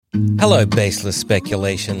Hello, baseless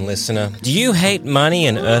speculation listener. Do you hate money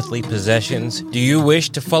and earthly possessions? Do you wish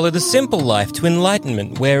to follow the simple life to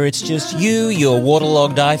enlightenment where it's just you, your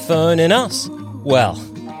waterlogged iPhone, and us? Well,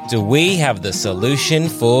 do we have the solution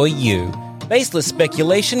for you? Baseless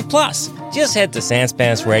Speculation Plus. Just head to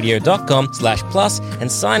sanspantsradio.com/plus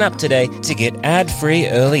and sign up today to get ad-free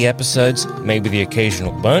early episodes, maybe the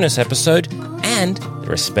occasional bonus episode, and the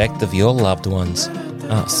respect of your loved ones.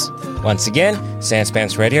 Us. Once again,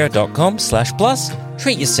 sanspantsradio.com/plus.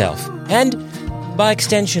 Treat yourself. And, by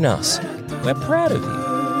extension, us. We're proud of you.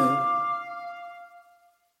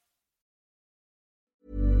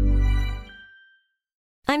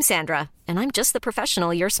 I'm Sandra, and I'm just the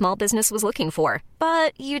professional your small business was looking for.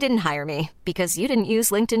 But you didn't hire me because you didn't use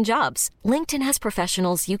LinkedIn Jobs. LinkedIn has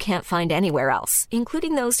professionals you can't find anywhere else,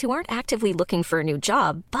 including those who aren't actively looking for a new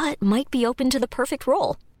job, but might be open to the perfect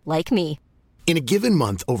role, like me. In a given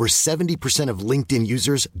month, over 70% of LinkedIn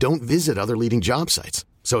users don't visit other leading job sites.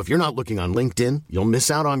 So if you're not looking on LinkedIn, you'll miss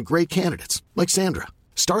out on great candidates like Sandra.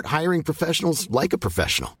 Start hiring professionals like a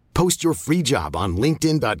professional. Post your free job on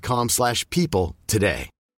linkedin.com/people today.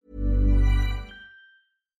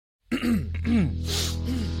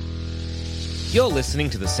 You're listening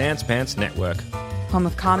to the Sans Pants Network. Home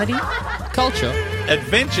of comedy, culture,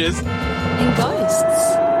 adventures, and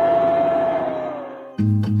ghosts.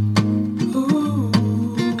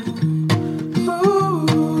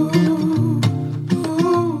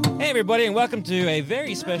 Hey everybody, and welcome to a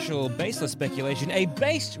very special baseless speculation, a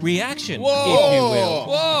based reaction, Whoa! if you will.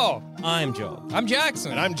 Whoa! I'm Joel. I'm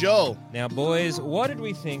Jackson. And I'm Joel. Now, boys, what did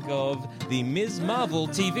we think of the Ms. Marvel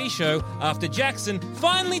TV show after Jackson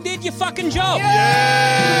finally did your fucking job?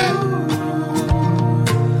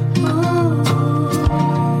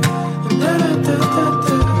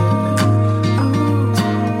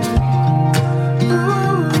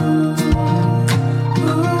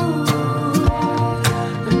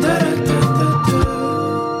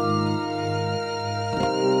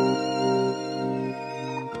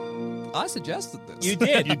 I suggested this. You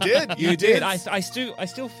did. You did. You did. I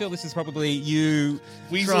still feel this is probably you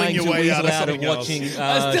Weaseling trying your to way weasel out of out of something else. watching.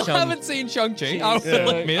 I still Shang- haven't seen Shang-Chi. I will Yeah.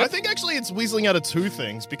 admit. I think actually it's weaseling out of two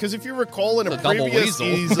things, because if you recall in a It's a double previous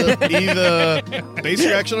weasel. either base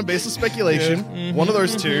reaction or baseless speculation, one of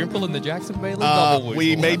those two, Pulling the Jackson Bailey double we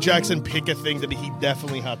whistle. made Jackson pick a thing that he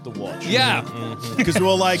definitely had to watch. Yeah. Because we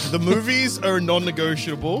were like, the movies are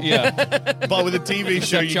non-negotiable, Yeah. but with a TV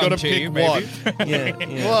show, Except you got to Shang-Chi, pick maybe. one. Yeah.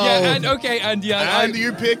 Well, Yeah, and okay, and yeah, and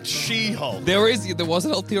you picked She-Hulk. there was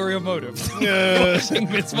an ulterior motive. Yeah. Watching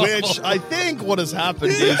Ms. Marvel. Which I think what has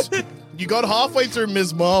happened is you got halfway through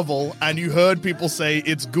Ms. Marvel and you heard people say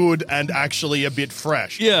it's good and actually a bit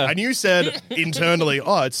fresh. Yeah. And you said internally,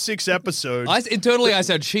 oh, it's 6 episodes. Internally, I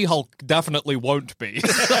said She-Hulk definitely won't be.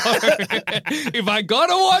 So, if I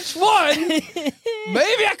gotta watch one,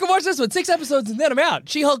 maybe I can watch this one. 6 episodes and then I'm out.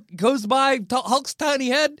 She-Hulk goes by Hulk's tiny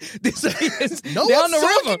head. This is no down one's the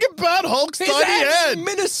river. talking about Hulk's His tiny head's head.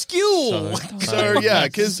 minuscule. So, yeah,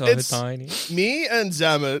 because So it's tiny. me and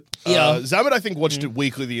Zamet. Yeah. Zamet, I think, watched it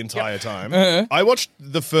weekly the entire time. Uh-huh. I watched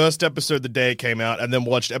the first episode the day it came out, and then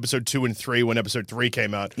watched episode 2 and 3 when episode 3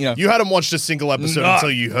 came out. Yeah. You hadn't watched a single episode No.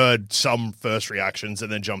 until you heard some first reactions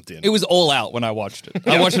and then jumped in. It was all out when I watched it.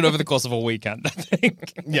 I watched it over the course of a weekend, I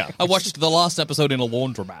think. Yeah. I watched the last episode in a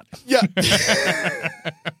laundromat. Yeah.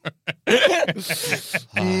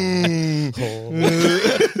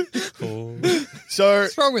 So,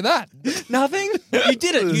 What's wrong with that? Nothing? You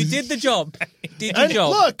did it. You did the job. You did your and job.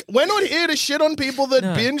 look, we're not here to shit on people that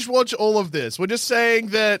binge watch all of this. We're just saying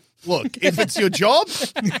that, look, if it's your job,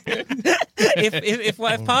 if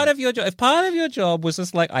part of your job was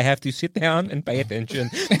just like, I have to sit down and pay attention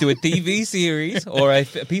to a TV series or a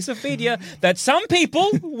piece of media, that some people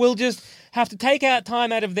will just have to take out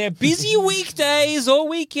time out of their busy weekdays or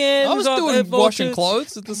weekends. I was doing or washing to-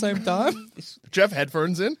 clothes at the same time. Jeff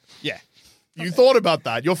headphones in. Yeah. You thought about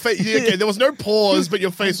that. Your face. Okay, there was no pause, but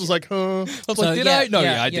your face was like, huh. I was So, like, did I? No,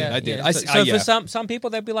 yeah, I did. yeah. So for some people,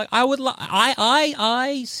 they'd be like,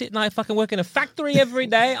 I sit and I fucking work in a factory every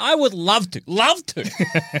day. I would love to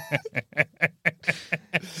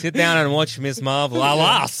sit down and watch Ms. Marvel.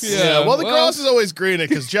 Alas, Yeah, well, the grass is always greener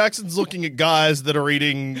because Jackson's looking at guys that are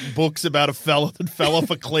reading books about a fella that fell off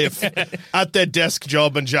a cliff at their desk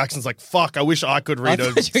job, and Jackson's like, fuck, I wish I could I read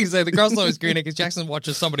thought a... you were going to say the grass is always greener because Jackson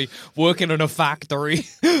watches somebody working in a factory.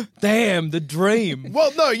 Damn, the dream.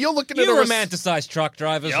 Well, no, you're looking at You a... romanticize truck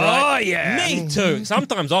drivers, Oh, right? yeah. Me too.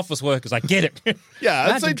 Sometimes office workers, I get it. Yeah, I'd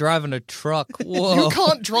Imagine say driving a truck. Whoa. you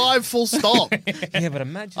can't drive full stop. Yeah, but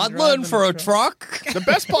imagine I'd driving learn for a truck. The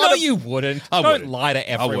best part No, of... you wouldn't. I Don't wouldn't. lie to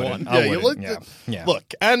everyone. Yeah, you look... Yeah.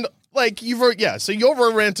 Look, and Like, so you're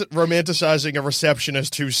romanticizing a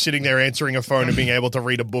receptionist who's sitting there answering a phone and being able to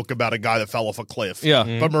read a book about a guy that fell off a cliff.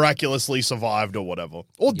 Yeah. But miraculously survived or whatever.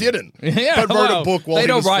 Or didn't. Yeah, But wrote a book while they he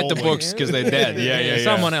don't was write the falling. books because they're dead. Yeah.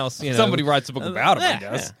 Someone else, you know. Somebody writes a book about him, I yeah,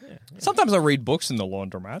 guess. Sometimes I read books in the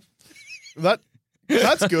laundromat.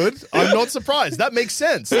 That's good. I'm not surprised. That makes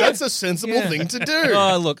sense. That's a sensible thing to do.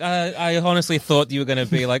 Oh, look, I honestly thought you were going to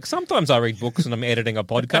be like, sometimes I read books when I'm editing a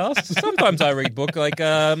podcast. Sometimes I read book like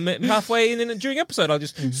halfway during episode. I'll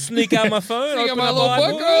just sneak out my phone, You got open my up little my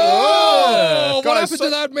book. book. Oh, what Guys, happened to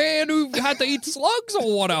that man who had to eat slugs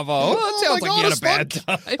or whatever? Oh, that sounds my like he God, had a bad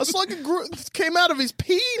time. A slug came out of his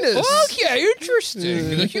penis. Okay, interesting.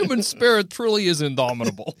 The human spirit truly is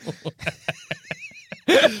indomitable.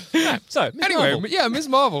 So, Ms. Anyway, Marvel. yeah, Ms.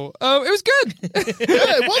 Marvel. It was good.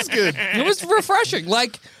 Yeah, it was good. It was refreshing.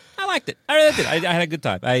 Like, I liked it. I really did. I had a good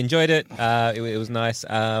time. I enjoyed it. It was nice.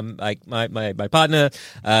 Like my partner,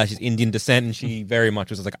 she's Indian descent, and she very much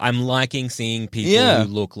was like, I'm liking seeing people Yeah. who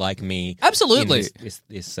look like me. Absolutely. in this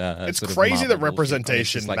It's sort of crazy that Marvel bullshit.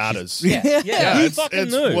 representation It's like matters. she's- Yeah, who fucking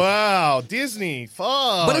knew? Wow, Disney.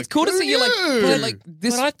 Fuck. but it's cool to Who see you knew? like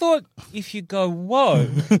this. But I thought if you go, whoa,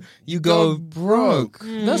 You go broke.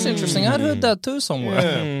 That's interesting. I'd heard that too somewhere.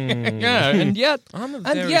 Yeah, and yet, I'm a and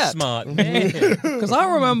very yet, smart man. because I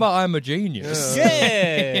remember I'm a genius.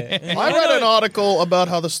 Yeah. I read an article about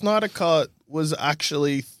how the Snyder Cut was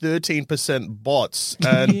actually 13% bots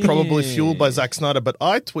and probably fueled by Zack Snyder, but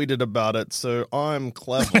I tweeted about it, so I'm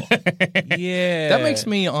clever. Yeah. That makes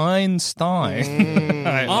me Einstein.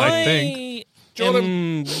 I think.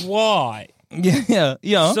 am white.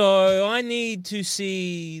 Yeah. So I need to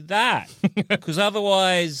see that because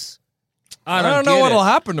otherwise I don't know what'll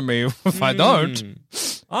happen to me if I don't.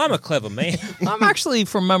 I'm a clever man. I'm actually,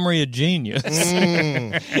 from memory, a genius.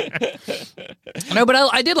 No, but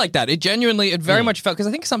I did like that. It very much felt, because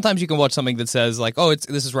I think sometimes you can watch something that says like, oh,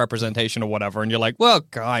 this is representation or whatever, and you're like, well,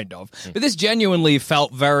 kind of. But this genuinely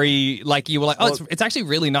felt very like you were like, oh, it's actually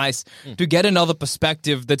really nice to get another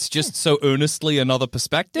perspective that's just so earnestly another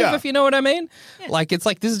perspective, Yeah. if you know what I mean. Like, it's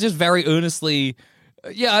like, this is just very earnestly.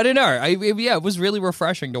 Yeah, I don't know. It was really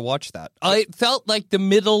refreshing to watch that. I felt like the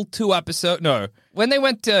middle two episodes. No, when they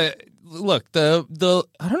went to look the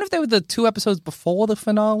I don't know if they were the 2 episodes before the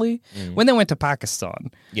finale. When they went to Pakistan,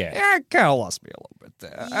 it kind of lost me a little bit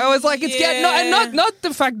there. I was like, it's getting not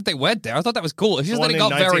the fact that they went there. I thought that was cool. It's just The that one it in got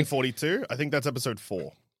very 1942? I think that's episode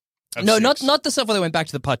 4. no, not the stuff where they went back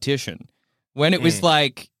to the partition. When it was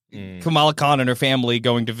like Kamala Khan and her family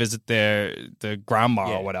going to visit their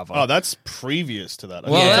grandma or whatever. Oh, that's previous to that. I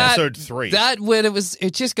Well, think it's that- episode 3. That when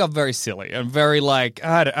it just got very silly and very like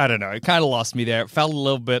I don't know. It kind of lost me there. It felt a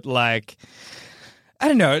little bit like I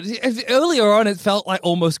don't know. Earlier on, it felt like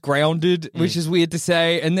almost grounded, which is weird to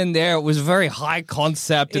say. And then there, it was very high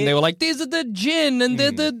concept, and they were like, "These are the Jinn, and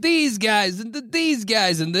they're these guys, and these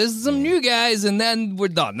guys, and there's some new guys," and then we're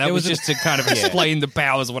done. That was just to kind of explain the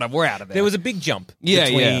powers or whatever. We're out of there. There was a big jump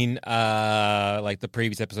between like the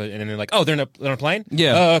previous episode and then they're like, oh, they're on a plane?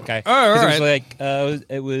 Yeah. Oh, okay. Oh, all 'Cause right.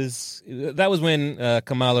 It was that was when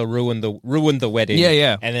Kamala ruined the wedding.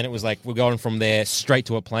 Yeah. And then it was like we're going from there straight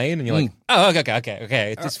to a plane, and you're like, oh, okay.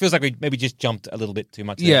 It just feels like we maybe just jumped a little bit too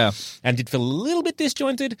much. There. Yeah. And did feel a little bit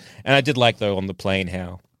disjointed. And I did like though on the plane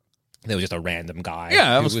how there was just a random guy.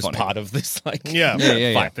 Yeah, that who was was funny. part of this like Yeah.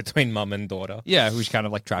 fight between mum and daughter. yeah, who's kind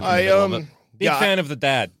of like trapped in the middle of it. Big fan of the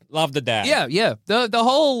dad. Love the dad. Yeah. The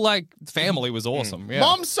whole like family was awesome. Yeah.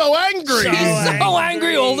 Mom's so angry. He's so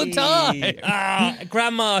angry all the time.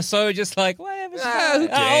 Grandma, so just like, whatever. who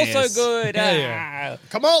cares? Also good. Yeah.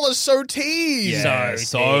 Kamala's so teased. Yeah,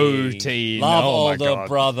 so teen. Love Oh my older God.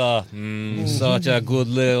 brother. Such a good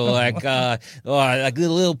little, like a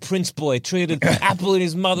little prince boy. Treated apple in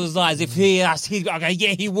his mother's eyes. If he asked, he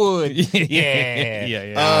would. Yeah.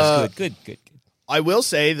 Yeah. That's good. I will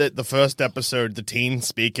say that the first episode, the teen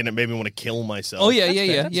speak, and it made me want to kill myself. Oh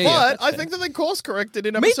yeah. But I think that they course corrected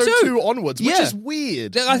in Me episode too. 2 onwards, which Yeah. is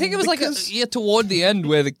weird. I think it was Because like toward the end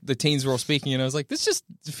where the teens were all speaking, and I was like, this just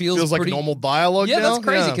feels like pretty normal dialogue Yeah, now. that's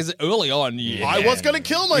crazy Yeah. because early on, I was going to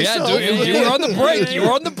kill myself. dude, you were on the brink. You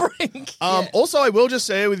were on the brink. Also, I will just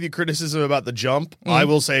say with your criticism about the jump, I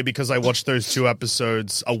will say because I watched those 2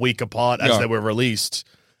 episodes a week apart as Yeah. they were released,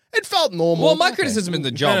 it felt normal. Well, my criticism in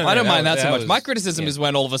the jump, No, I don't mind that that so was- much. My criticism is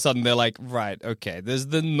when all of a sudden they're like, right, okay, there's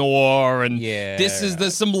the Nor, and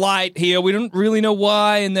there's some light here. We don't really know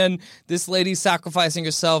why. And then this lady's sacrificing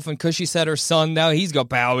herself, and because she said her son, now he's got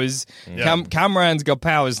powers. Yeah. Cameron's got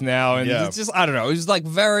powers now. And Yeah. it's just, I don't know. It was like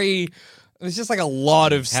very There's just like a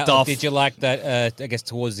lot of stuff. Did you like that? I guess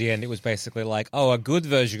towards the end, it was basically like, a good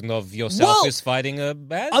version of yourself is fighting a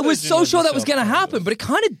bad. I was version so of sure that was yourself. going to happen, but it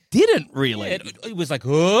kind of didn't really. Yeah, it was like,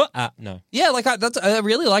 no. Yeah, like I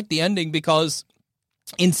really liked the ending because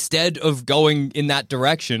instead of going in that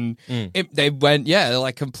direction, they went,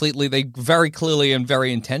 like completely, they very clearly and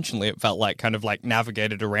very intentionally, it felt like kind of like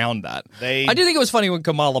navigated around that. I do think it was funny when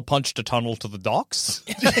Kamala punched a tunnel to the docks.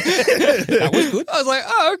 That was good. I was like,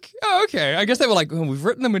 okay. I guess they were like, we've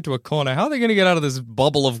written them into a corner. How are they going to get out of this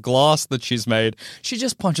bubble of glass that she's made? She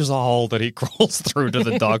just punches a hole that he crawls through to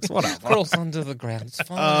the docks. Whatever. Crawls under the ground. It's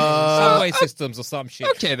fine. Subway systems or some shit.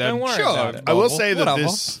 Okay, then. Don't worry Sure. about it. I will say that Whatever.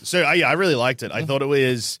 this. So I really liked it. I thought it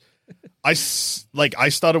was. I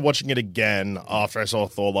started watching it again after I saw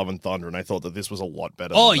Thor: Love and Thunder, and I thought that this was a lot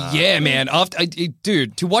better. Oh, than that. yeah, man.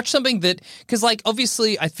 Dude, to watch something that... Because, like,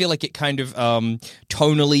 obviously, I feel like it kind of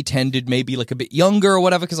tonally tended maybe, like, a bit younger or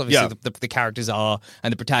whatever, because obviously the characters are,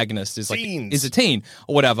 and the protagonist is, like, Teens. is a teen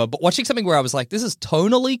or whatever. But watching something where I was like, this is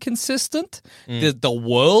tonally consistent, the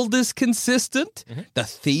world is consistent, the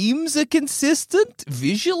themes are consistent,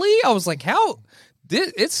 visually, I was like, how...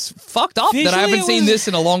 It's fucked up that I haven't seen this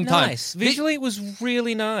in a long time. Nice. Visually, it was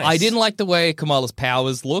really nice. I didn't like the way Kamala's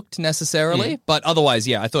powers looked necessarily, but otherwise,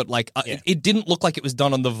 I thought like it didn't look like it was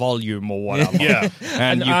done on the volume or whatever. Yeah.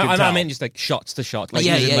 and you could tell. I meant just like shots to shot. Like,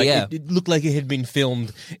 Yeah, as in, yeah, like, yeah. It looked like it had been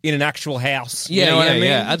filmed in an actual house. Yeah, you know what I mean?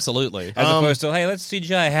 yeah, absolutely. As opposed to, hey, let's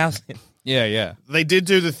CGI a house. Yeah. They did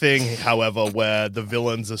do the thing, however, where the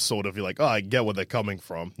villains are sort of, you're like, I get where they're coming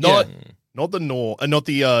from. Not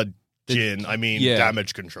the Jin, I mean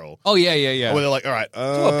damage control. Oh, yeah. Where they're like, all right. To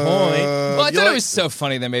a point. Well, I thought it was so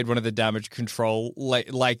funny they made one of the damage control,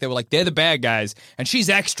 like they were like, they're the bad guys, and she's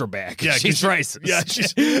extra bad. Yeah, she's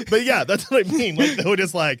racist. Yeah, but yeah, that's what I mean. Like, they were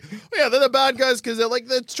just like, they're the bad guys because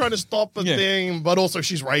they're trying to stop a thing, but also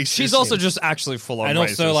she's racist. She's also just actually full on And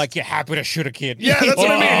racist. also, like, you're happy to shoot a kid. Yeah, that's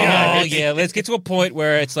what I mean. Oh, yeah. Let's get to a point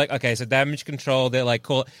where it's like, okay, so damage control, they're like,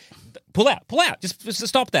 pull out. Just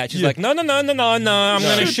stop that. She's like, no, I'm going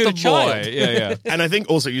to shoot a child. Yeah. And I think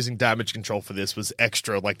also using damage control for this was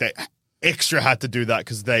extra. Like, they extra had to do that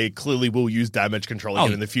because they clearly will use damage control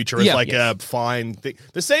again in the future as a fine thing.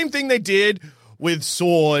 The same thing they did with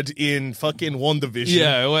Sword in fucking WandaVision.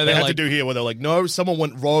 Yeah, where they they're had like- to do here where they're like, no, someone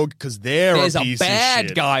went rogue because they're There's a a piece bad of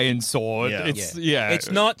shit. guy in Sword. Yeah. It's It's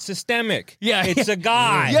not systemic. Yeah. It's a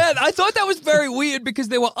guy. Yeah, I thought that was very weird because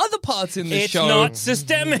there were other parts in this It's show not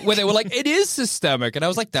systemic. where they were like, it is systemic. And I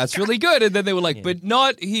was like, that's really good. And then they were like, but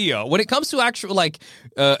not here. When it comes to actual like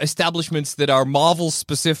establishments that are Marvel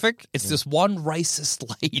specific, it's this one racist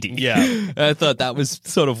lady. Yeah. I thought that was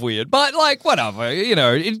sort of weird. But like, whatever. You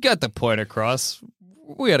know, it got the point across.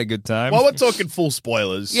 We had a good time. While we're talking full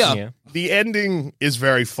spoilers, Yeah. the ending is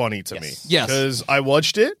very funny to me. Yes. Because I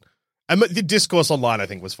watched it, and the discourse online I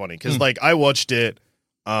think was funny because like I watched it.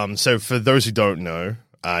 So for those who don't know,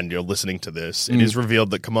 and you're listening to this, it is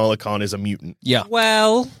revealed that Kamala Khan is a mutant. Yeah.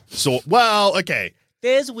 Well, Okay.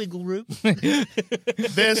 there's wiggle room.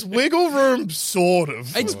 There's wiggle room, sort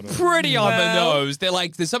of. It's pretty on the nose. They're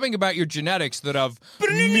like, there's something about your genetics that I've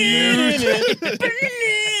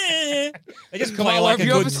I just play Kamala, like have a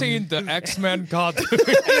you ever good. seen the X-Men cartoon?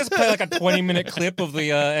 I just play like a 20-minute clip of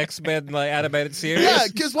the X-Men like, animated series. Yeah,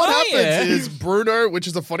 because what Oh, happens yeah. is Bruno, which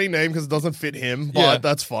is a funny name because it doesn't fit him, but Yeah.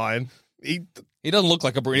 that's fine. He doesn't look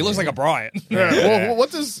like a Brian. He looks like a Brian. Well,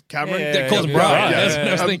 what does Cameron? Yeah, They call him yeah, Brian. yeah, That's what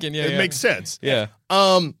I was thinking. Yeah, it makes sense. Yeah.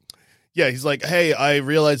 Yeah, he's like, hey, I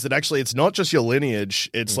realized that actually it's not just your lineage.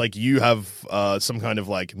 It's like you have some kind of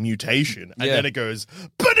like mutation. And Yeah. then it goes,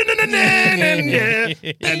 and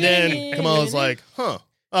then Kamala's like, huh.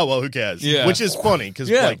 Oh, well, who cares? Yeah. Which is funny because,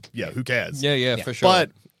 who cares? Yeah, for sure.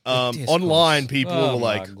 But online, people Oh, were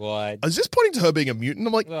my like, God. is this pointing to her being a mutant?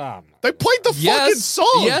 I'm like, Oh, they played the Yes. fucking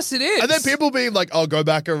song. Yes, it is. And then people being like, "I'll go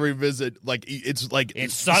back and revisit." Like it's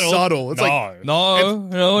subtle. It's like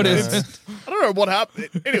no, it isn't. I don't know what happened.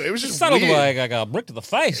 Anyway, it was just Subtle weird. like a brick to the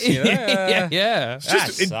face. You know? yeah. It's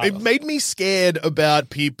just, it subtle. made me scared about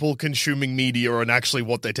people consuming media and actually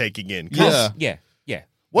what they're taking in. 'Cause Yeah. Yeah.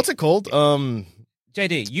 What's it called?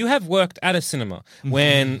 JD, you have worked at a cinema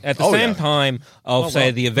when, at the Oh, same yeah. time of,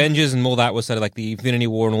 say, the Avengers and all that was sort of like the Infinity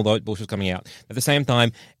War and all that bullshit was coming out. At the same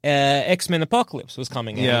time, X-Men Apocalypse was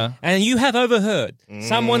coming out. Yeah. And you have overheard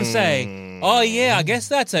someone say, oh, yeah, I guess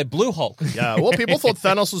that's a blue Hulk. Yeah. Well, people thought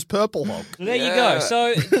Thanos was Purple Hulk. There you go.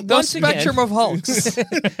 So, The once spectrum again, of Hulks.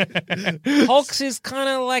 Hulks is kind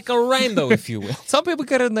of like a rainbow, if you will. Some people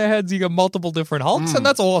get it in their heads you got multiple different Hulks, and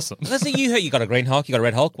that's awesome. Let's say you got a green Hulk, you got a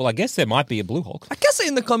red Hulk. Well, I guess there might be a blue Hulk. guess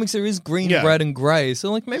in the comics there is green, Yeah. red, and grey,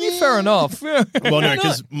 so like maybe fair enough. Yeah. Well, no,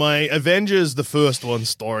 because my Avengers, the first one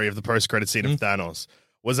story of the post-credit scene of Thanos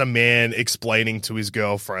was a man explaining to his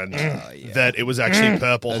girlfriend that it was actually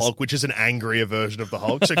Purple Hulk, which is an angrier version of the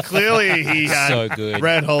Hulk. So clearly he had So good.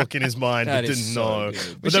 Red Hulk in his mind, That but is didn't so know.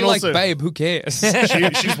 good. But then also, babe, who cares?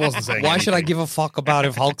 she wasn't saying Why should I anything. give a fuck about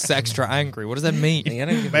if Hulk's extra angry? What does that mean? I don't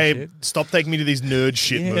give a Babe, shit. stop taking me to these nerd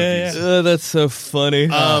shit movies. That's so funny.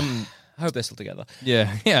 I hope they're still together.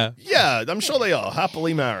 Yeah. Yeah, I'm sure they are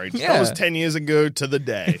happily married. Yeah. That was 10 years ago to the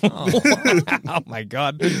day. Oh my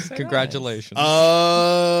god! Congratulations.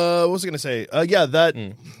 What was I going to say?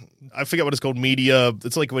 I forget what it's called. Media.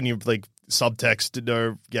 It's like when you like subtext.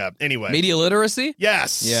 No, yeah. Anyway, Media literacy.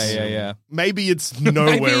 Yes. Yeah. Maybe it's nowhere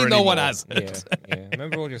Maybe no anymore. one has. Yeah.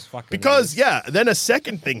 Remember all just fucking Because then a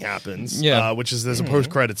second thing happens. Yeah. Which is there's a post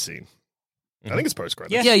credit scene. I think it's post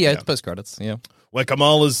credits. Yeah. It's post credits. Yeah. Where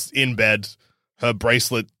Kamala's in bed, her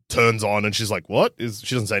bracelet turns on, and she's like, "What?" She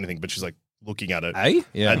doesn't say anything, but she's like looking at it. Hey.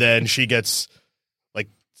 Yeah. And then she gets like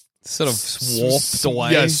sort of swapped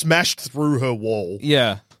away. Yeah, smashed through her wall.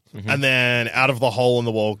 Yeah. And then out of the hole in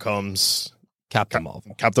the wall comes Captain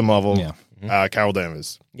Marvel. Captain Marvel, Yeah. Carol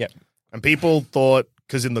Danvers. Yep. And people thought,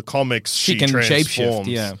 because in the comics She she can transforms,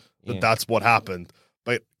 shapeshift, yeah. that's what happened.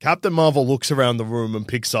 But Captain Marvel looks around the room and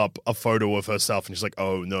picks up a photo of herself, and she's like,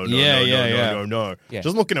 "Oh no, no, Yeah, no, yeah, no, yeah. no, no, no!" Yeah.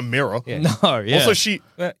 Doesn't look in a mirror. Yeah. No. Yeah. Also, she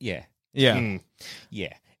yeah. Yeah.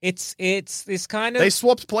 Yeah. It's this kind of they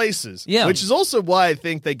swapped places. Yeah. Which is also why I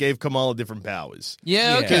think they gave Kamala different powers.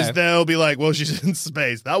 Yeah. Okay. Because they'll be like, well, she's in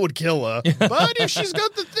space. That would kill her. But if she's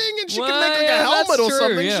got the thing and she can make like a helmet that's or true,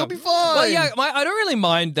 something, yeah. she'll be fine. Well, yeah, I don't really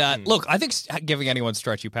mind that. Look, I think giving anyone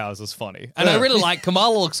stretchy powers is funny. And I really like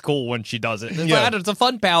Kamala looks cool when she does it. It's, Yeah. it's a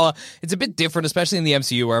fun power. It's a bit different, especially in the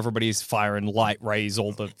MCU where everybody's firing light rays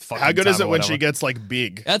all the fucking How good time is it or when whatever. she gets like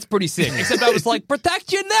big? That's pretty sick. Except I was like,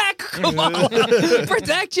 protect your neck, Kamala.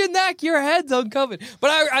 Protect your neck. Your head's uncovered. But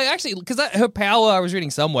I actually, because her power, I was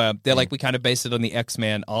reading somewhere, they're like, we kind of based it on the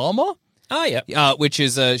X-Man armor. Oh yeah. Which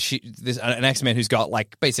is an X-Man who's got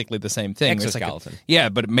like basically the same thing. It's like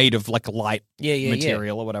Exoskeleton. but made of like light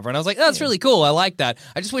material or whatever. And I was like, that's really cool. I like that.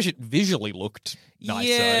 I just wish it visually looked nicer.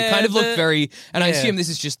 Yeah, It kind of looked very, and I assume this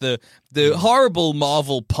is just the horrible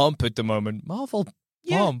Marvel pump at the moment. Marvel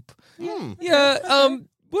pump. Yeah.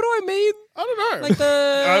 What do I mean? I don't know. Like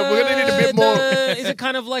the We're gonna need a bit more. Is it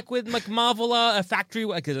kind of like with like Marvel, a factory?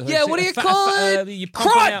 Like Yeah, what do you call it? You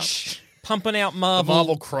Crunch! pumping out The Marvel.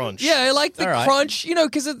 Marvel Crunch. Yeah, I like the All right. crunch,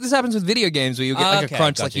 because this happens with video games where you get like Okay, a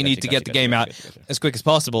crunch, like gotcha, you need gotcha, to get the gotcha, game out gotcha. as quick as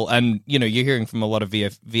possible. And, you're hearing from a lot of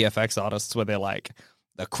VFX artists where they're like,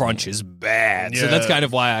 the crunch is bad. So that's Yeah. kind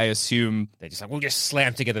of why I assume They're just like, we'll just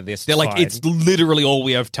slam together this. they're like, fine. it's literally all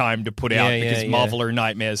we have time to put out Yeah, because yeah. Marvel are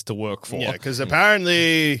nightmares to work for. Yeah, because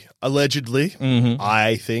apparently, allegedly,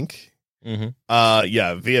 I think,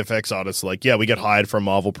 VFX artists are like, we get hired for a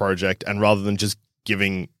Marvel project, and rather than just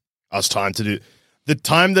giving us time to do the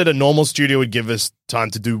time that a normal studio would give us time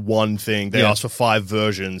to do one thing, they ask for 5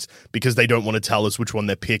 versions because they don't want to tell us which one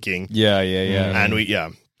they're picking. Yeah. And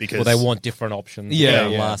because Well, they want different options. Yeah, for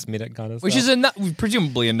yeah. last minute kind of Which stuff. is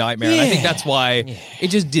presumably a nightmare. And I think that's why it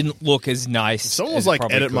just didn't look as nice. someone as was it like,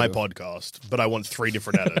 probably edit my could've. podcast, but I want 3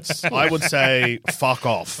 different edits. I would say, fuck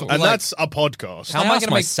off. And Like- that's a podcast. How I am I asked gonna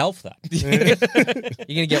make- myself that? You're going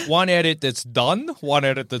to get one edit that's done, one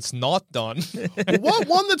edit that's not done.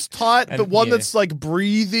 one that's tight, but one yeah. that's like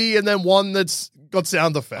breathy, and then one that's got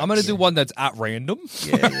sound effects. I'm going to do one that's at random.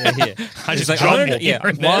 yeah. I just like, jumble I'm gonna- here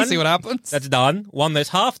and there, one see what happens. that's done, one that's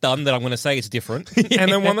half done that I'm going to say it's different, and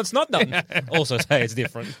then one that's not done. Also say it's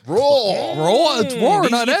different. raw. raw. It's raw and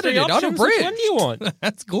These are your three unedited, options. Which one do you unabridged. want?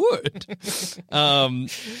 That's good.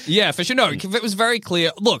 Yeah, for sure. No, if it was very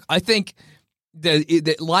clear. Look, I think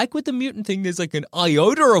like with the mutant thing, there's like an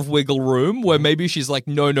iota of wiggle room where maybe she's like,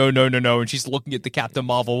 no, and she's looking at the Captain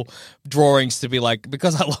Marvel drawings to be like,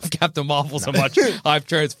 because I love Captain Marvel so much, I've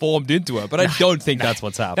transformed into her. But I don't think that's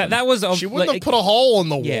what's happening. That was She wouldn't have put a hole in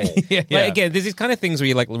the wall. Yeah. Yeah. Like, again, there's these kind of things where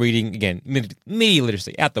you're like reading, again, media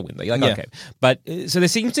literacy out the window. You're like, Yeah. okay. But so there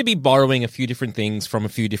seems to be borrowing a few different things from a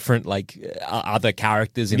few different, like, other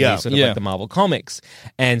characters in Yeah. these sort of Yeah. like the Marvel comics.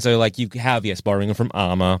 And so, like, you have, borrowing from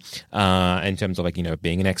Armor in terms of, like,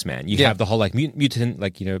 being an X-Man. You Yeah. have the whole, like, mutant,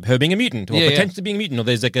 like, her being a mutant or Yeah, yeah. potentially being a mutant, or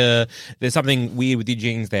there's something weird with your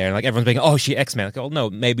genes there. And, like, everyone's being, oh, she X-Man. Like, oh, no,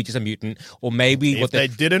 maybe just a mutant. Or maybe If what they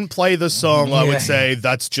they're didn't play the song, I would say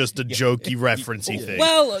that's just a jokey referencey thing.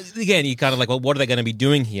 Well, again, you kind of like, well, what are they going to be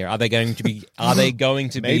doing here? Are they going to be?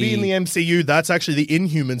 Maybe in the MCU, that's actually the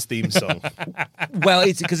Inhumans theme song. Well,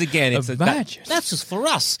 it's because again, it's Imagine. that's just for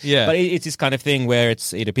us. Yeah. But it's this kind of thing where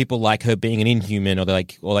it's either people like her being an Inhuman, or they're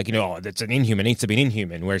like, oh, that's an Inhuman. Inhuman needs to be an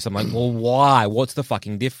Inhuman. Whereas I'm like, well, why? What's the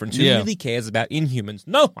fucking difference? Who really cares about Inhumans?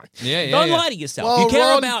 No one. Don't lie to yourself. Well, you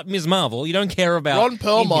care about Ms. Marvel. You don't care about Ron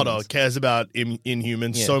Perlmutter Inhumans. cares about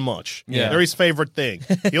Inhumans so much. Yeah. They're his favorite thing.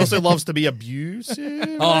 He also loves to be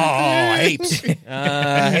abusive. Oh, heaps.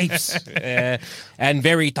 Heaps. And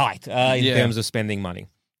very tight in terms of spending money.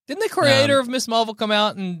 Didn't the creator of Miss Marvel come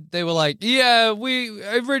out and they were like, yeah, we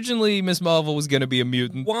originally Miss Marvel was going to be a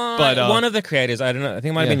mutant. One of the creators, I don't know, I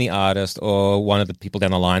think it might have been the artist or one of the people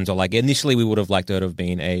down the lines, or like initially we would have liked her to have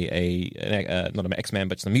been not an X-Man,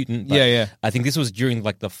 but just a mutant. But I think this was during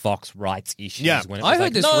like the Fox rights issues. Yeah. When it I was heard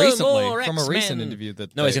like, this "No recently more from a X-Men." recent interview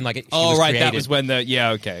that. No, as in like she oh, was right, that created. was when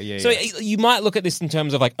the So you might look at this in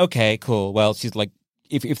terms of like, okay, cool. Well, she's like,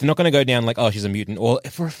 if they're not going to go down like, oh, she's a mutant, or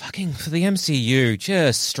for the MCU,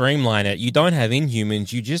 just streamline it. You don't have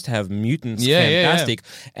Inhumans, you just have mutants. Fantastic.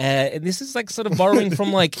 And this is like sort of borrowing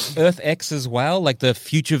from like Earth X as well, like the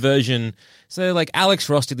future version. So like Alex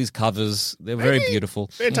Ross did these covers. They're very beautiful.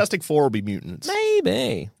 Fantastic Four will be mutants.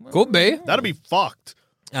 Maybe. Could be. That'd be fucked.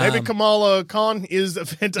 Maybe Kamala Khan is a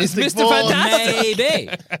Fantastic Is Mr. Four. Fantastic? Maybe.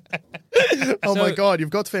 Oh my god, you've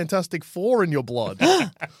got Fantastic Four in your blood.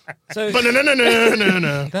 So But no.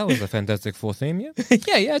 that was a Fantastic Four theme, yeah?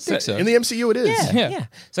 yeah, I think so. In the MCU it is. Yeah.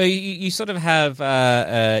 So you sort of have,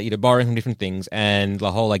 borrowing from different things, and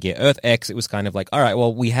the whole, like, Earth X, it was kind of like, all right,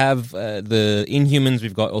 well, we have the Inhumans,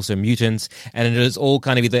 we've got also mutants, and it is all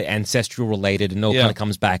kind of either ancestral related, and it all kind of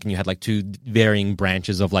comes back, and you had, like, two varying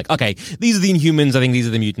branches of, like, okay, these are the Inhumans, I think these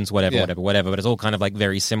are the mutants, whatever, but it's all kind of, like,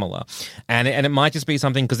 very similar. And it might just be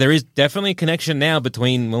something, because there is definitely a connection now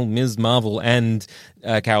between, well, Ms. Marvel and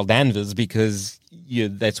Carol Danvers, because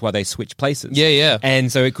that's why they switch places. Yeah.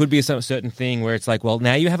 And so it could be a certain thing where it's like, well,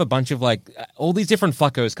 now you have a bunch of like all these different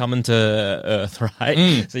fuckos coming to Earth,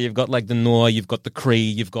 right? So you've got like the Noor, you've got the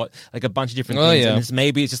Kree, you've got like a bunch of different things. And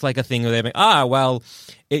maybe it's just like a thing where they're like, well,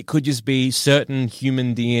 it could just be certain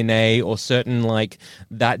human DNA or certain like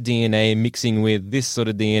that DNA mixing with this sort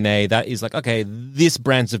of DNA that is like, okay, this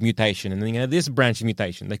branch of mutation and then this branch of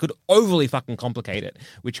mutation. They could overly fucking complicate it,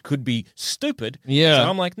 which could be stupid. Yeah. So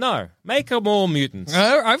I'm like, no, make them all mutants.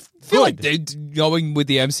 I feel like they going with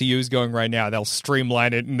the MCU's going right now. They'll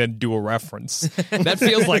streamline it and then do a reference. That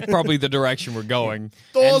feels like probably the direction we're going.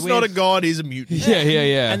 Thor's not a god, he's a mutant.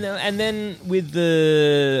 Yeah. And then with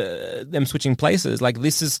them switching places, like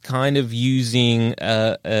this is kind of using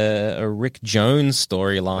a Rick Jones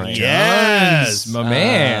storyline. Yes, my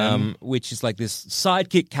man. Which is like this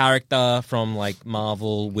sidekick character from like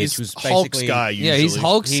Marvel, which was Hulk's basically guy. Usually. He's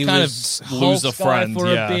Hulk's he kind was of loser Hulk's guy friend for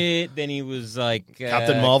a bit. Then he was like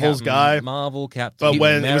Captain Marvel's guy. Captain But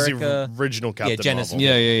when America. it was the original Captain Genesville.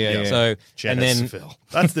 Marvel. Yeah. So Genesville.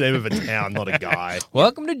 That's the name of a town, not a guy.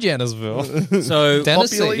 Welcome to Genesville. So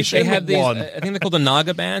Tennessee. Population they have these. one. I think they're called the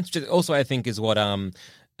Naga bands, which also I think is what the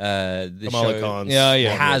Kamala show Khan's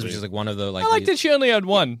has, one which is like one of the like. I like that she only had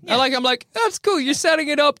one. I'm like, that's cool. You're setting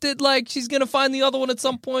it up that like she's gonna find the other one at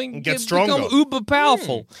some point and get stronger. become uber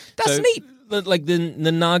powerful. That's So, neat. Like the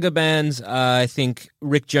Naga bands, I think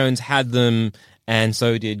Rick Jones had them, and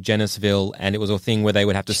so did Genesville, and it was a thing where they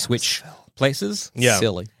would have to switch places. Yeah.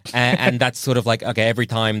 Silly. And that's sort of like, okay, every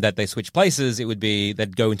time that they switch places, it would be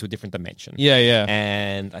they'd go into a different dimension. Yeah.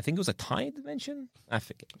 And I think it was a tiny dimension. I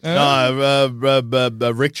forget.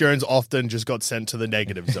 Rick Jones often just got sent to the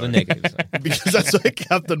negative The zone. negative zone. Because that's where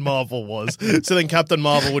Captain Marvel was. So then Captain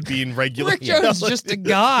Marvel would be in regular. Rick Jones is just a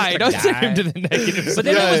guy. Don't send him to the negative. But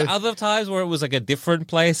then there was other times where it was like a different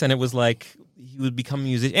place, and it was like he would become a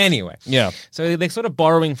musician anyway. Yeah. So they're sort of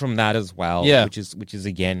borrowing from that as well. Yeah. which is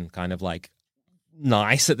again kind of like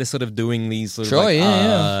nice that they're sort of doing these sort Sure,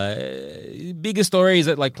 of bigger stories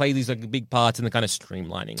that like play these like big parts and they're kind of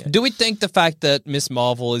streamlining it. Do we think the fact that Miss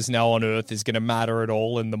Marvel is now on Earth is going to matter at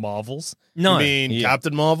all in the Marvels? No, You mean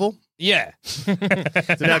Captain Marvel? Yeah. So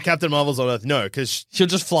now Captain Marvel's on Earth? No, because She'll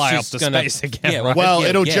just fly up She's to gonna- space again, yeah, right? well, Yeah,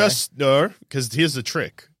 it'll yeah. just because here's the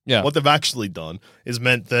trick. Yeah. What they've actually done is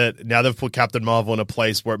meant that now they've put Captain Marvel in a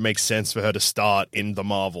place where it makes sense for her to start in the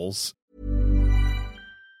Marvels.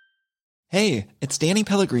 Hey, it's Danny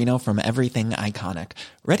Pellegrino from Everything Iconic.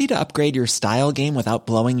 Ready to upgrade your style game without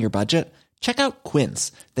blowing your budget? Check out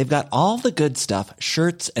Quince. They've got all the good stuff,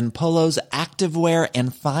 shirts and polos, activewear,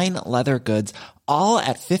 and fine leather goods, all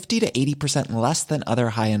at 50 to 80% less than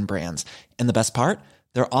other high-end brands. And the best part?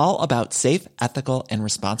 They're all about safe, ethical, and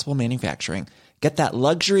responsible manufacturing. Get that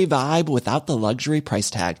luxury vibe without the luxury price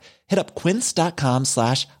tag. Hit up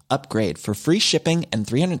quince.com/upgrade for free shipping and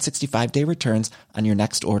 365-day returns on your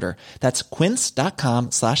next order. That's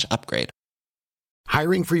quince.com/upgrade.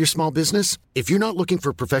 Hiring for your small business? If you're not looking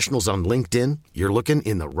for professionals on LinkedIn, you're looking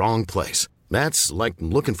in the wrong place. That's like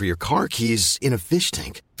looking for your car keys in a fish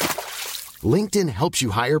tank. LinkedIn helps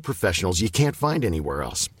you hire professionals you can't find anywhere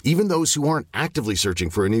else, even those who aren't actively searching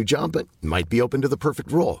for a new job but might be open to the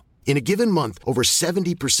perfect role. In a given month, over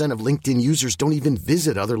 70% of LinkedIn users don't even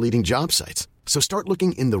visit other leading job sites. So start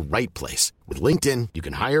looking in the right place. With LinkedIn, you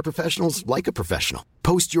can hire professionals like a professional.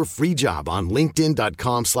 Post your free job on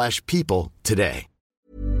linkedin.com/people today.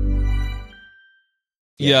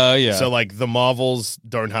 Yeah. So, like, the Marvels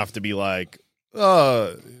don't have to be like,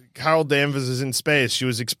 Carol Danvers is in space. She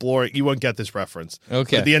was exploring. You won't get this reference.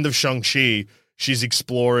 Okay. At the end of Shang-Chi, she's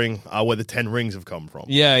exploring where the 10 rings have come from.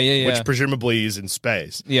 Yeah. Which presumably is in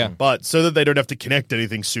space. Yeah. But so that they don't have to connect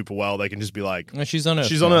anything super well, they can just be like, She's on Earth.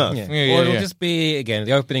 she's on Earth. Yeah. Yeah, Or it'll yeah. just be, again,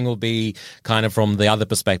 the opening will be kind of from the other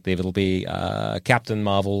perspective. It'll be Captain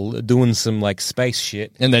Marvel doing some like space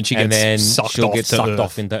shit. And then she gets then sucked she'll off get to sucked Earth.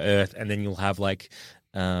 off into Earth. And then you'll have like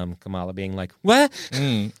Kamala being like, what?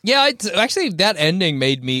 Yeah, actually, that ending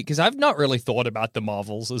made me, because I've not really thought about the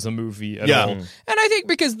Marvels as a movie at all. And I think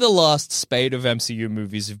because the last spate of MCU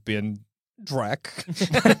movies have been Drek.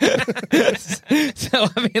 So,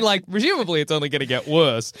 I mean, like, presumably it's only going to get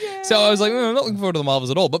worse. Yeah. So I was like, I'm not looking forward to the Marvels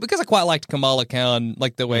at all. But because I quite liked Kamala Khan,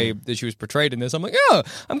 like the way that she was portrayed in this, I'm like,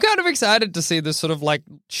 I'm kind of excited to see this sort of like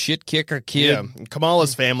shit kicker kid. Yeah,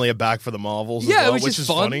 Kamala's family are back for the Marvels as Yeah, well, which which is is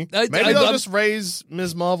fun. funny. I- Maybe I they'll love- just raise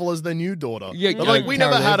Ms. Marvel as their new daughter. Yeah, They're like, we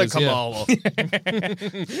never Carol had a Danvers, yeah.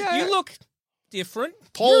 Kamala. You look different.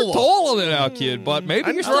 You're taller than our kid, but maybe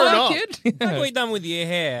And you're still grown our up. kid. What have we done with your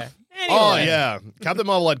hair? Oh, Anyway. yeah. Captain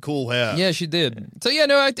Marvel had cool hair. Yeah, she did. So yeah,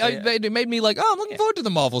 no, it made me like, I'm looking forward to the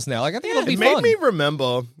Marvels now. Like, I think it'll be It made fun. me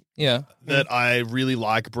remember Yeah. that I really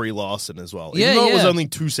like Brie Larson as well. Yeah, Even though it was yeah. only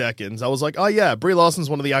 2 seconds, I was like, oh, yeah, Brie Larson's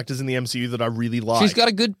one of the actors in the MCU that I really like. She's got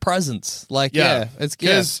a good presence. Like, yeah, it's good.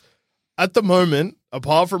 Because at the moment,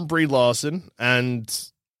 apart from Brie Larson, and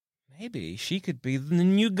Maybe she could be the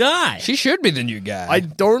new guy. She should be the new guy. I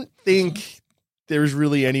don't think there's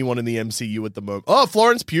really anyone in the MCU at the moment. Oh,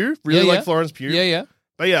 Florence Pugh. Really Yeah, like yeah. Florence Pugh. Yeah.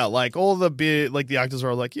 But yeah, like all the the actors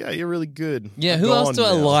are like, yeah, you're really good. Yeah, I'm who else do I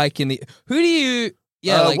gone now. like in the... Who do you...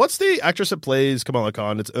 Yeah, like... What's the actress that plays Kamala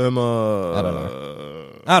Khan? It's Irma. I don't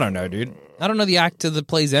know. I don't know, dude. I don't know the actor that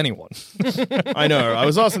plays anyone. I know. I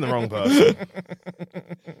was asking the wrong person.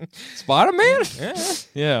 Spider-Man? Yeah.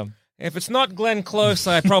 Yeah. If it's not Glenn Close,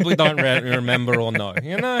 I probably don't remember or know.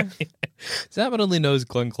 You know, Sam only knows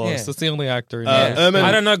Glenn Close. Yeah. That's the only actor in Yeah. there. Ermin-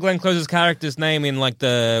 I don't know Glenn Close's character's name in like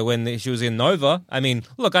when she was in Nova. I mean,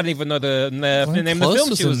 look, I don't even know the name of the Close film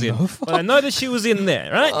was she was in in, Nova? but I know that she was in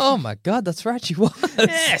there, right? Oh my God, that's right, she was.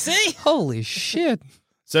 Yeah, see? Holy shit.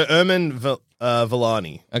 So Ermin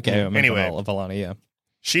Villani. Okay, I remember Anyway. Valani, yeah.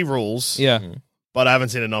 She rules. Yeah. But I haven't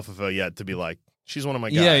seen enough of her yet to be like, she's one of my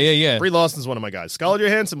guys. Yeah. Brie Larson's one of my guys. Scarlett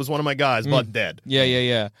Johansson was one of my guys, but dead.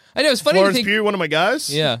 Yeah. I know, it's funny Florence to think... Pugh, one of my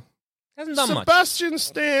guys. Yeah. Hasn't done much. Sebastian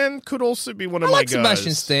Stan could also be one of I my like guys.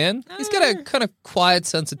 Sebastian Stan. He's got a kind of quiet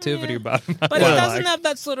sensitivity about him. But I he like. doesn't have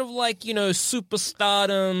that sort of like,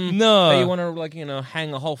 superstardom. No. That you want to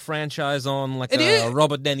hang a whole franchise on, like It is-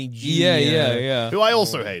 Robert Downey Jr. Yeah. Who I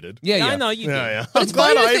also hated. Yeah. I know you do. Yeah. But I'm it's glad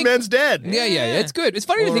funny to Iron think- Man's dead. Yeah, it's good. It's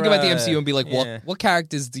funny to Or, think about the MCU and be like, yeah. what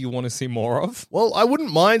characters do you want to see more of? Well, I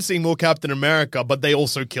wouldn't mind seeing more Captain America, but they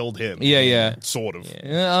also killed him. Yeah. Sort of.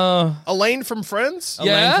 Elaine Elaine from Friends?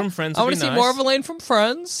 Elaine from Friends I would want to be see nice. more of Elaine from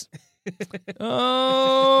Friends.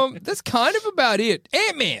 That's kind of about it.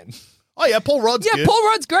 Ant-Man. Oh, yeah, Paul Rudd's Yeah, good. Paul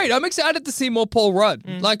Rudd's great. I'm excited to see more Paul Rudd.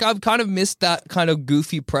 Like, I've kind of missed that kind of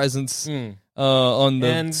goofy presence on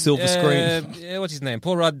the silver screen. What's his name?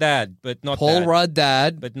 Paul Rudd dad, but not Paul dad. Rudd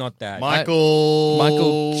dad. But not dad. Michael.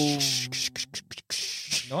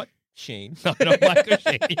 Not Sheen. No, Michael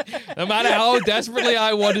Sheen. No matter how desperately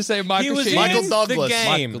I want to say Michael He was Sheen. Michael in Douglas. the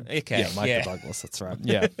game. Michael- Okay. Yeah, Michael Douglas, that's right.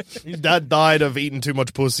 Yeah. His dad died of eating too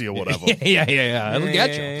much pussy or whatever. yeah. It'll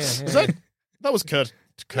get you. Was that was Kurt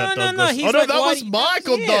No, Douglas. he's oh, no, like, that why was do you-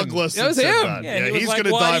 Michael that's him. Douglas. That was said him. that. Yeah, Yeah, he was he's like, going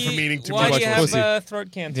to why die do from you- eating too why much do you pussy. have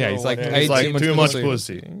throat cancer. Yeah, he's or like, whatever? I He's ate like, too much too much pussy.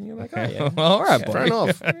 pussy. And you're like, oh, yeah. Well, all right, Fair boy.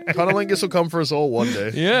 enough. Cunnilingus will come for us all one day.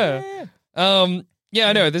 Yeah. Yeah,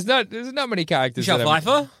 I know. There's not many characters. Michelle that I'm-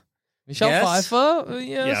 Pfeiffer? Michelle Yes. Pfeiffer?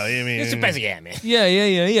 Yes. Yeah, I mean, It's a busy man.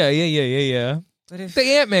 Yeah. But if The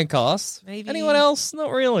Ant-Man cast. Maybe- Anyone else?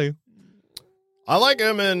 Not really. I like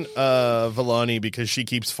Ermin Villani because she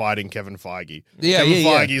keeps fighting Kevin Feige. Yeah, Kevin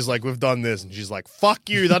yeah. Feige's like, we've done this. And she's like, fuck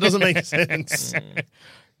you. That doesn't make sense.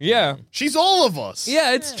 Yeah. She's all of us.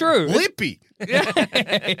 Yeah, it's true. Lippy.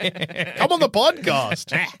 Come on the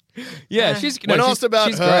podcast. Yeah, she's When no, asked about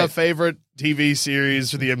she's her great. favorite TV series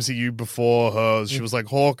for the MCU before hers, she was like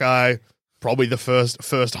Hawkeye, probably the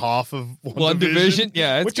first half of WandaVision.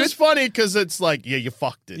 Yeah, it's which good. is funny because it's like, yeah, you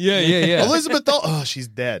fucked it. Yeah. Elizabeth Olsen, she's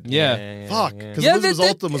dead. Yeah. Fuck, because Yeah,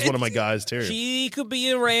 Elizabeth Olsen was one of my guys too. She could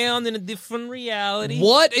be around in a different reality.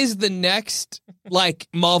 What is the next like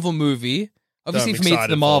Marvel movie? Obviously, I'm for me, it's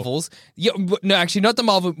excited the for. Marvels. Yeah, no, actually, not the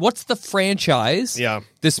Marvel. What's the franchise? Yeah.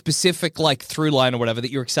 The specific like through line or whatever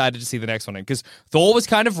that you're excited to see the next one in? Because Thor was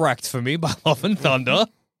kind of wrecked for me by Love and Thunder.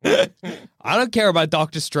 I don't care about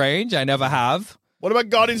Doctor Strange. I never have. What about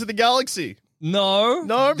Guardians of the Galaxy? No,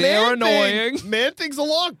 No, they're Man-Thing. annoying. Man-Thing's a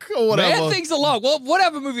lock or whatever. Man-Thing's a lot. Well,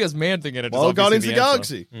 whatever movie has Man-Thing in it. is Well, obviously Guardians of the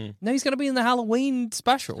answer. Galaxy. No, he's going to be in the Halloween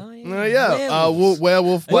special. Yeah. Werewolf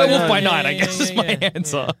by Werewolf Night. by Night, I guess, is my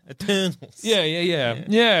answer. Eternals.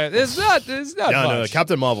 Yeah. There's not Yeah, no, much.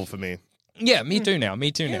 Captain Marvel for me. Yeah, me too now.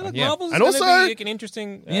 Yeah, look, Yeah. Marvel's And gonna also- be like an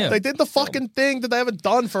interesting. Yeah. They did the fucking thing that they haven't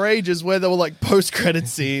done for ages where they were like post-credit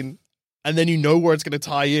scene and then you know where it's going to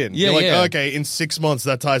tie in. Yeah, You're like, yeah. okay, in 6 months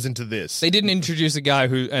that ties into this. They didn't introduce a guy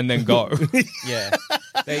who and then go. Yeah,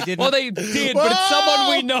 they didn't. Well, they did, but it's someone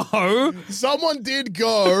we know. Someone did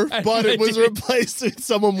go, but it was replaced with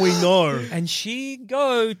someone we know. and she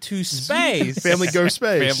go to space. Family Go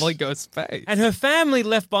Space. Family goes space. And her family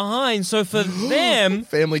left behind. So for them,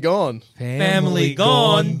 Family Gone. family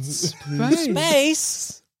gone space.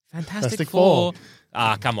 space. Fantastic Four. Four.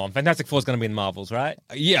 Ah, come on. Fantastic Four is going to be in Marvels, right?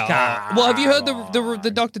 Yeah. Well, have you heard the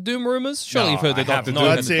Doctor Doom rumors? Surely No, you've heard the I have Doctor not.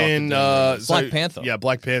 Doom. That's in Black Panther. Yeah,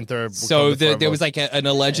 Black Panther. So Wakanda Forever. there was like an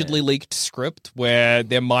allegedly leaked script where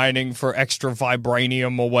they're mining for extra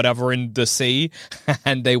vibranium or whatever in the sea,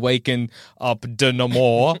 and they waken up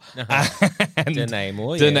Namor. and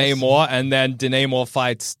Namor, yes. Namor, and then Namor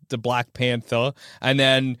fights the Black Panther, and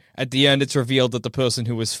then at the end it's revealed that the person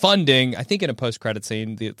who was funding, I think in a post-credit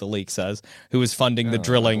scene, the leak says, who was funding the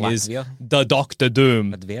drilling is Latvia? the Doctor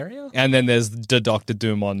Doom. Latveria? And then there's the Doctor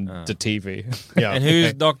Doom on the TV. Yeah. And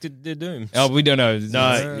who's Doctor Doom? Oh, we don't know.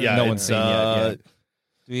 No, yeah, no one's it's, seen yet.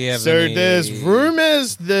 Do we have So any- there's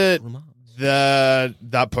rumors that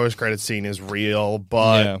that post-credit scene is real,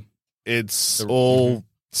 but Yeah. it's all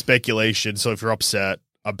speculation. So if you're upset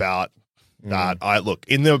about that, I look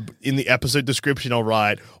in the episode description. I'll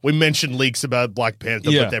write. We mentioned leaks about Black Panther,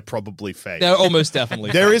 Yeah. but they're probably fake. They're almost definitely.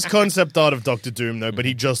 There is concept art of Doctor Doom though, but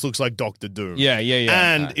he just looks like Doctor Doom. Yeah.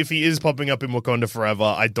 And if he is popping up in Wakanda Forever,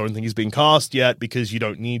 I don't think he's been cast yet because you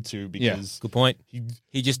don't need to. Because Good point.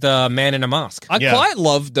 He just a man in a mask. I Yeah. quite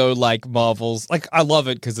love though, like Marvel's. Like I love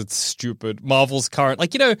it because it's stupid. Marvel's current,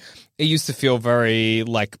 like it used to feel very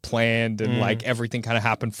like planned and like everything kind of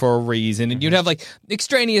happened for a reason, and you'd have like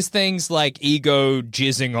extraneous things like Ego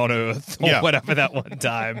jizzing on Earth or Yeah. whatever that one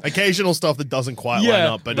time. occasional stuff that doesn't quite line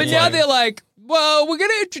up. But it's now like- they're like, well, we're going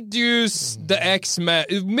to introduce the X-Men,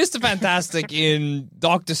 Mr. Fantastic in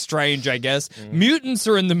Doctor Strange, I guess. Mutants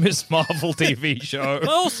are in the Miss Marvel TV show.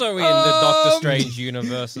 Also in the Doctor Strange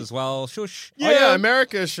universe as well. Shush. Oh yeah,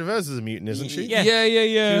 America Chavez is a mutant, isn't she? Yeah.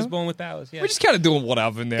 Yeah. She was born with powers. Yeah. We're just kind of doing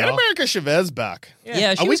whatever Get now. America Chavez back.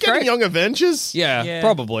 Yeah, she Are we was getting great. Young Avengers? Yeah, Yeah.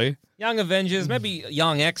 probably. Young Avengers, maybe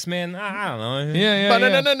Young X-Men. I don't know.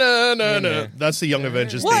 Yeah. No. That's the Young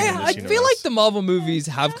Avengers Well, thing in I this feel universe. like the Marvel movies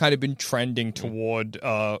have kind of been trending toward.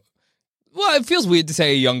 Well, it feels weird to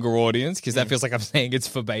say a younger audience because that feels like I'm saying it's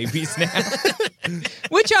for babies now,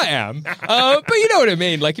 which I am. But you know what I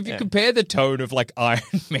mean. Like if you compare the tone of like Iron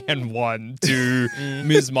Man 1 to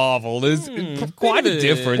Ms. Marvel, there's quite a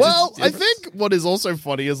difference. Well, It's I think what is also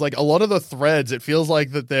funny is like a lot of the threads, it feels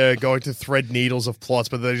like that they're going to thread needles of plots,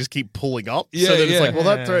 but they just keep pulling up. Yeah, so that it's yeah. like, well,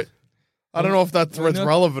 that thread, I don't know if that thread's no.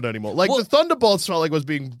 relevant anymore. Like Well- the Thunderbolts felt like was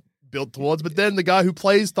being built towards, but then the guy who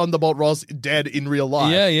plays Thunderbolt Ross dead in real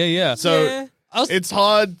life. Yeah. So Yeah. it's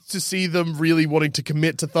hard to see them really wanting to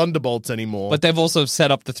commit to Thunderbolts anymore. But they've also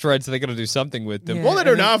set up the thread, so they're going to do something with them. well, they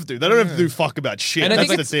don't have to. They don't have to do fuck about shit. And I That's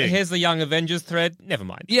think the thing. Here's the Young Avengers thread. Never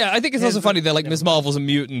mind. Yeah, I think it's also funny that like Ms. Marvel's a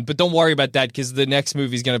mutant, but don't worry about that because the next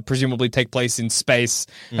movie is going to presumably take place in space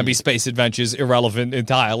and be space adventures irrelevant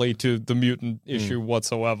entirely to the mutant issue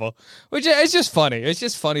whatsoever. Which is just funny. It's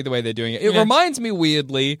just funny the way they're doing it. It reminds me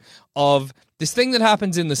weirdly of this thing that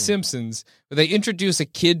happens in The Simpsons where they introduce a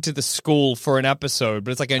kid to the school for an episode,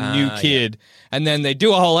 but it's like a new kid. And then they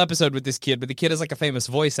do a whole episode with this kid, but the kid is like a famous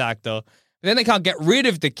voice actor. But then they can't get rid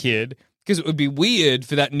of the kid because it would be weird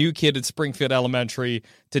for that new kid at Springfield Elementary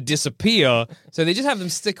to disappear. So they just have them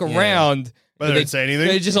stick around. But they don't say anything?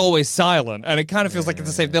 They're just always silent. And it kind of feels like it's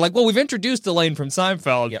the same. They're like, well, we've introduced Elaine from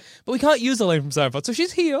Seinfeld, but we can't use Elaine from Seinfeld. So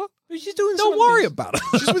she's here. She's doing Don't worry about it.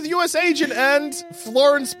 She's with U.S. Agent and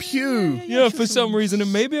Florence Pugh. Yeah, for some reason.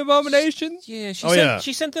 And maybe Abomination. Yeah, Oh, yeah.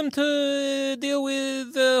 she sent them to deal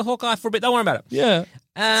with Hawkeye for a bit. Don't worry about it. Yeah.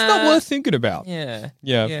 It's not worth thinking about. Yeah.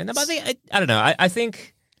 Yeah. No, but I don't know. I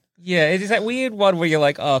think. Yeah, it's that weird one where you're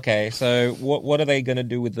like, oh, okay, so what are they going to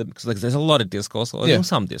do with them? Because there's a lot of discourse, or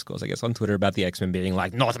some discourse, I guess, on Twitter about the X-Men being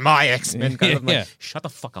like, not my X-Men. Kind of like, shut the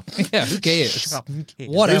fuck up. Yeah, who cares? Shut up. Who cares?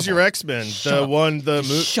 Whatever. Who's your X-Men? Shut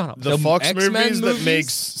up. The Fox X-Men movies that movies?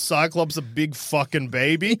 makes Cyclops a big fucking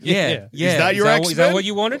baby? Yeah. Is that your X-Men? Is that what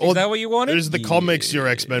you wanted? Is that what you wanted? Is the comics your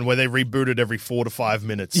X-Men where they rebooted every 4 to 5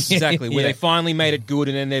 minutes? Exactly, where they finally made it good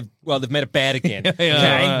and then they've made it bad again.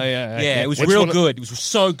 Yeah, it was Which real one- good. It was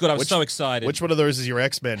so good. I was so excited. Which one of those is your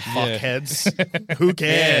X-Men? Fuckheads. Who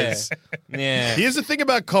cares? Yeah. Here's the thing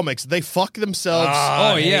about comics. They fuck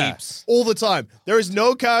themselves Heaps. all the time. There is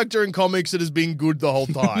no character in comics that has been good the whole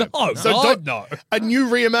time. No, so God, don't, no. A new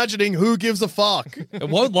reimagining, who gives a fuck? It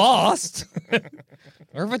won't last.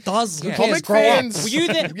 Or if it does, who cares? Comic Grow up. fans. Were you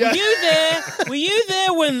there? Yeah. Were you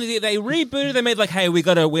there when they rebooted? They made like, hey,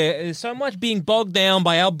 we're so much being bogged down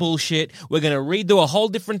by our bullshit. We're gonna redo a whole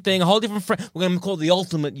different thing, a whole different. We're gonna call it the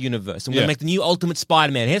Ultimate Universe, and we're gonna make the new Ultimate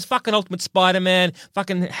Spider-Man. Here's fucking Ultimate Spider-Man.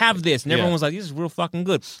 Fucking have this, and everyone was like, this is real fucking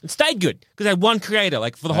good. It stayed good because they had one creator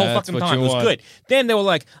like for the whole That's fucking what time. you It was want. good. Then they were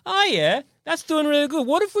like, oh yeah. That's doing really good.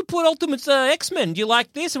 What if we put Ultimate X-Men? Do you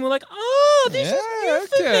like this? And we're like, oh, this is new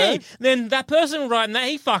for okay. me. Then that person writing that,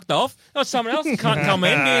 he fucked off. Or someone else can't come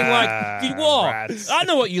in being like, what? I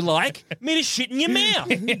know what you like. Me to shit in your mouth.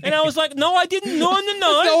 And I was like, no, I didn't. No. That's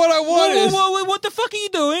not what I wanted. What the fuck are you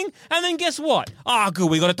doing? And then guess what? Good.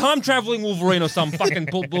 We got a time-traveling Wolverine or some fucking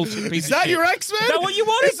bullshit piece Is that of shit. your X-Men? Is that what you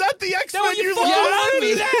wanted? Is that the Is that X-Men what you fucking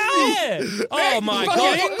love? wanted? Yeah. Oh, my fucking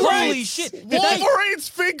God. Holy great. shit. Did they- Wolverine's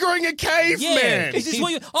fingering a caveman. yeah. Is this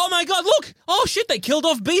what you... Oh my God, look! Oh shit, they killed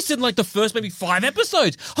off Beast in like the first maybe 5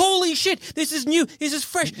 episodes. Holy shit, this is new, this is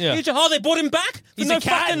fresh. Yeah. Oh, they brought him back? He's no a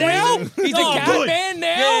cat fucking now? reason? He's a cat good. man now?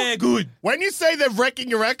 Yeah, good. When you say they're wrecking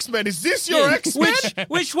your X-Men, is this your Yeah, X-Men?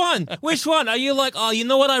 Which one? Which one? Are you like, oh, you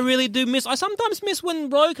know what I really do miss? I sometimes miss when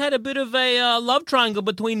Rogue had a bit of a love triangle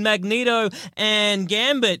between Magneto and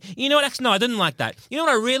Gambit. You know what? Actually, no, I didn't like that. You know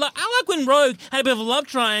what I really like? I like when Rogue had a bit of a love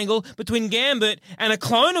triangle between Gambit and a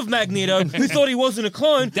clone of Magneto who thought he wasn't a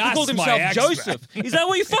clone. He That's called my himself X-Men. Joseph. Is that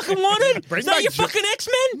what you fucking wanted? Bring Is that back your fucking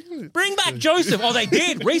X-Men? Bring back Joseph. Oh, they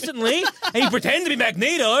did recently, and he pretended to be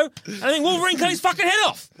Magneto. And then Wolverine cut his fucking head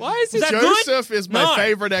off. Why is Is it that Joseph good? is my No.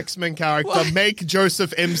 favorite X-Men character. Make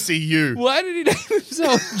Joseph MCU. Why did he name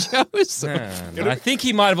himself Joseph? I think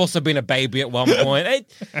he might have also been a baby at one point.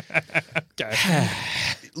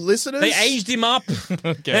 Listeners, They aged him up,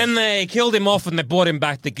 then they killed him off, and they brought him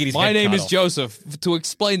back to get his My head name cut is off. Joseph. To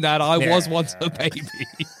explain that, I was once a baby.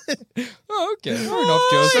 Oh, okay. Fair enough,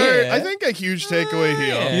 Joseph. So Yeah. I think a huge takeaway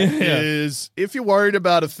here is if you're worried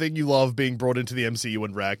about a thing you love being brought into the MCU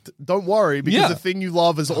and wrecked, don't worry because Yeah. the thing you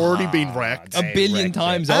love has already been wrecked. A billion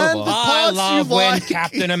times And over. the I parts love you when like.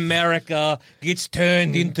 Captain America gets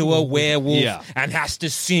turned into a werewolf Yeah. and has to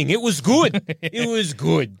sing. It was good. It was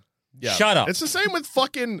good. Yeah. Shut up. It's the same with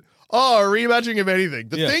fucking a reimagining of anything.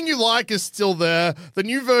 The Yeah. thing you like is still there. The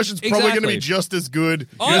new version's probably going to Exactly. be just as good.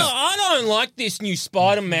 I don't like this new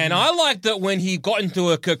Spider-Man. I like that when he got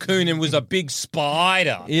into a cocoon and was a big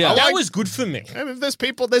spider. Yeah. That like- was good for me. I mean,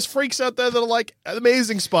 there's freaks out there that are like,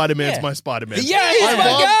 Amazing Spider-Man's Yeah. my Spider-Man. Yeah, he's my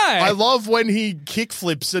guy. I love when he kick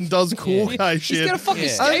flips and does cool guy shit. He's got a fucking Yeah.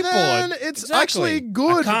 And skateboard. then it's Exactly. actually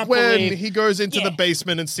good I can't when believe- he goes into Yeah. the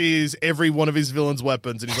basement and sees every one of his villains'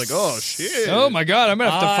 weapons, and he's like, "Oh shit!" Oh my God, I'm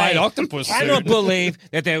gonna have to fight Octopus I soon. cannot believe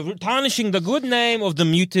that they're tarnishing the good name of the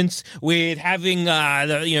mutants with having,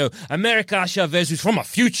 America Chavez, who's from a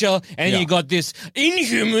future, and you got this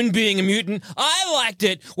Inhuman being a mutant. I liked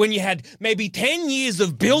it when you had maybe 10 years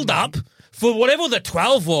of build-up for whatever the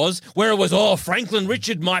 12 was, where it was, Franklin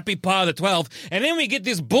Richard might be part of the 12, and then we get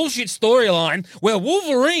this bullshit storyline where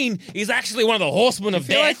Wolverine is actually one of the horsemen of I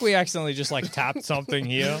feel death. like we accidentally just tapped something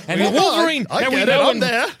here. And the Yeah, Wolverine I that we get it, know I'm and,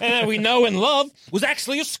 there. and that we know and love was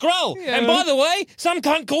actually a Skrull. Yeah. And by the way, some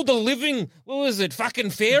cunt called the living, what was it, fucking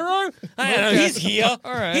Pharaoh? I don't know, he's here.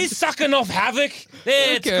 All right. He's sucking off havoc. Yeah,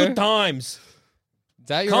 it's Okay. good times. Is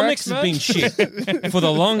that your Comics have X-Men? been shit for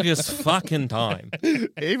the longest fucking time.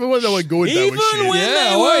 Even when they were good, they Even were shit. when Yeah,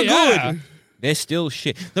 they well, were yeah. good. They're still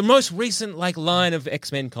shit. The most recent line of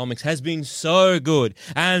X-Men comics has been so good.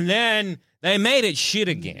 And then They made it shit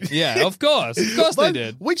again. Yeah, of course they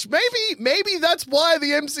did. Which maybe that's why the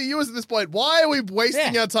MCU is at this point. Why are we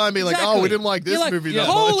wasting our time being like, oh, we didn't like this movie that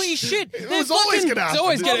much? Holy shit! It was always going to happen. It's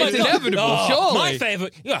always going to my be God. inevitable, Oh, surely. My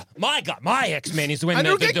favorite, my X-Men is when And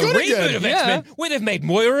the it'll get good reboot again. of Yeah. X-Men, where they've made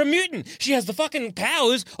Moira a mutant. She has the fucking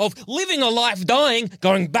powers of living a life, dying,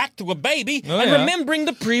 going back to a baby, and yeah. remembering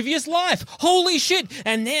the previous life. Holy shit!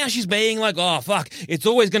 And now she's being like, oh fuck, it's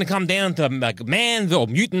always going to come down to like man or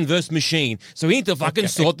mutant versus machine. So we need to fucking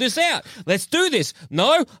sort this out. Let's do this.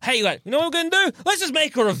 No? Hey, like, you know what we're going to do? Let's just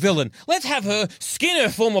make her a villain. Let's have her skin her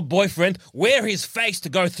former boyfriend, wear his face to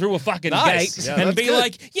go through a fucking Nice. gate, Yeah, and that's be good.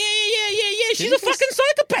 like, yeah. She's a fucking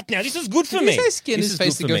psychopath now. This is good for Did me. you say skin This his is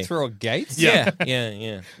face good to for go me. through a gate? Yeah.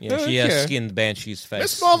 She Okay. has skinned Banshee's face.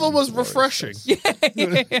 Miss Marvel was refreshing.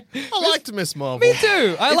 I liked Miss Marvel. Me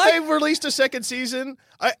too. If they released a second season,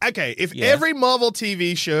 if every Marvel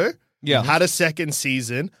TV show Yeah. had a second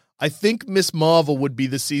season, I think Miss Marvel would be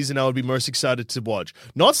the season I would be most excited to watch.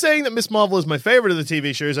 Not saying that Miss Marvel is my favorite of the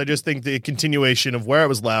TV shows, I just think the continuation of where it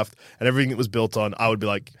was left and everything it was built on, I would be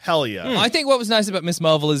like, hell yeah. I think what was nice about Miss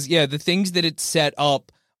Marvel is, the things that it set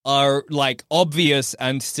up are like obvious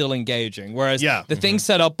and still engaging. Whereas the things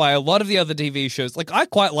set up by a lot of the other TV shows, like I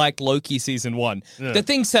quite liked Loki season 1. Yeah. The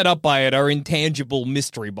things set up by it are intangible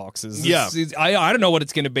mystery boxes. Yeah. I don't know what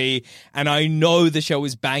it's going to be, and I know the show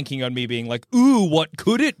is banking on me being like, ooh, what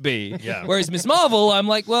could it be? Yeah. Whereas Miss Marvel, I'm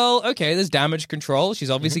like, well, okay, there's damage control. She's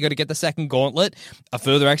obviously got to get the second gauntlet, a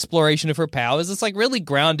further exploration of her powers. It's like really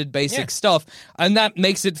grounded, basic stuff, and that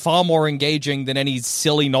makes it far more engaging than any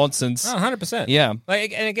silly nonsense. Oh, 100%. Yeah.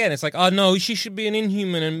 Like, and again, it's like, oh no, she should be an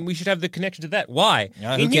Inhuman and we should have the connection to that. Why?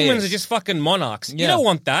 Yeah, who Inhumans cares? are just fucking monarchs. You Yeah. don't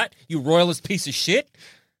want that, you royalist piece of shit.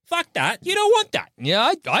 Fuck that. You don't want that.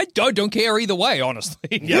 Yeah, I don't care either way, honestly.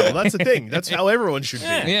 Yeah, well, that's the thing. That's how everyone should be.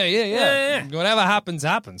 Yeah. Whatever happens.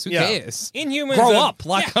 Who Yeah. cares? Inhumans Grow are, up,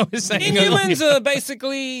 like I was saying Inhumans earlier. are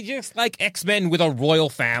basically just like X-Men with a royal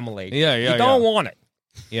family. Yeah, You don't want it.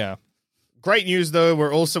 Yeah. Great news, though.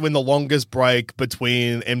 We're also in the longest break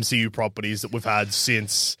between MCU properties that we've had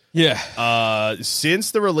since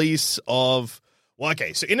the release of. Well,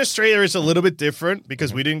 okay, so in Australia it's a little bit different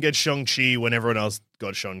because we didn't get Shang-Chi when everyone else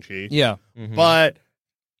got Shang-Chi. Yeah. But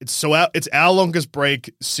it's our longest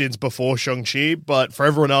break since before Shang-Chi, but for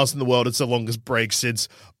everyone else in the world, it's the longest break since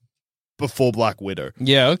before Black Widow.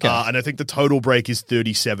 Yeah, okay. And I think the total break is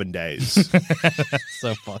 37 days.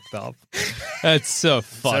 So fucked up. That's so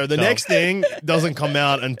fucked So the up. next thing doesn't come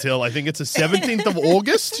out until I think it's the 17th of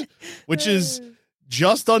August, which is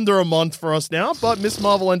just under a month for us now, but Miss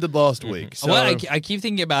Marvel ended last week. So Well, I keep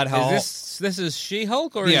thinking about how... This is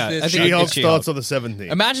She-Hulk or Yeah, is I this think She-Hulk it's She-Hulk. starts on the 17th.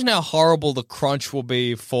 Imagine how horrible the crunch will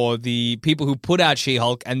be for the people who put out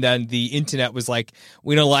She-Hulk, and then the internet was like,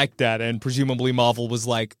 we don't like that, and presumably Marvel was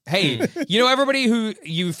like, hey, you know everybody who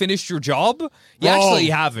you finished your job? You actually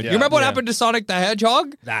haven't. yeah, You remember what yeah. happened to Sonic the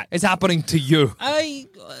Hedgehog? That. It's happening to you. I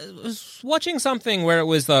was watching something where it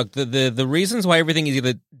was like the reasons why everything is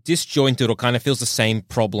either disjointed or kind of feels the same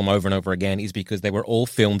problem over and over again is because they were all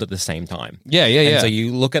filmed at the same time. Yeah. And so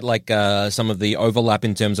you look at like some of the overlap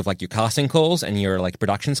in terms of like your casting calls and your like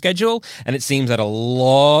production schedule, and it seems that a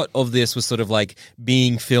lot of this was sort of like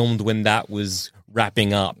being filmed when that was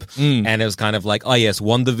wrapping up. And it was kind of like, oh yes,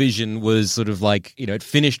 WandaVision was sort of like, it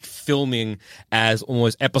finished filming as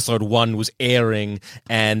almost episode 1 was airing,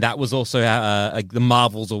 and that was also like the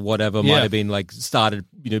Marvels or whatever might have been like started,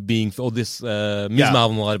 being, or this Ms.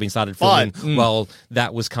 Marvel might have been started filming while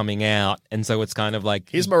that was coming out. And so it's kind of like,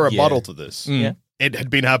 Here's my rebuttal to this. Yeah. It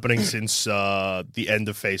had been happening since the end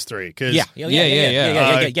of Phase 3. Yeah.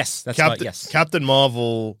 Yes, that's right. Yes. Captain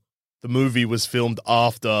Marvel, the movie, was filmed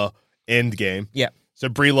after Endgame. Yeah. So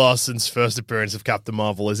Brie Larson's first appearance of Captain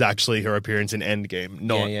Marvel is actually her appearance in Endgame,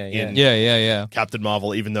 not in Yeah. Captain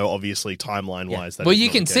Marvel, even though obviously timeline-wise that Well, is you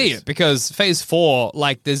not can the see case. it because Phase 4,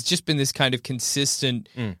 like, there's just been this kind of consistent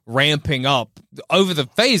ramping up over the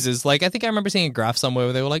phases. Like, I think I remember seeing a graph somewhere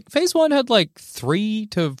where they were like, Phase 1 had like 3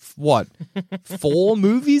 to 4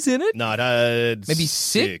 movies in it? No, it had Maybe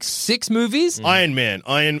six movies? Iron Man,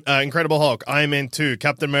 Incredible Hulk, Iron Man 2,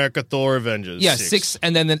 Captain America, Thor, Avengers. Yeah, 6.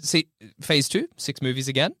 And then Phase 2, 6 movies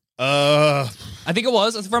again. I I think it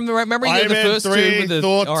was from the memory. Iron The Man first 3, 2 with the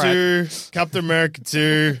Thor all right. 2, Captain America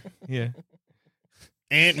 2, Yeah.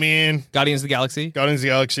 Ant-Man, Guardians of the Galaxy, Guardians of the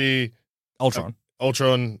Galaxy, Ultron.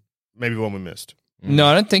 Ultron, maybe one we missed. No,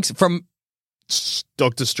 I don't think so. From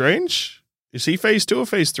Doctor Strange? Is he Phase 2 or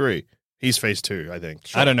Phase 3? He's Phase 2, I think.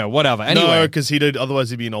 I don't know. Whatever. Anyway, No, because otherwise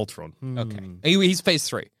he'd be an Ultron. okay. He's Phase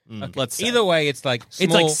 3. Let's say. Either way, it's like small,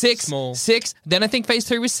 It's like 6, small. 6. Then I think Phase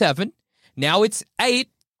 3 was 7. Now it's 8.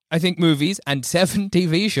 I think, movies and 7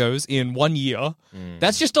 TV shows in 1 year.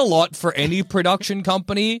 That's just a lot for any production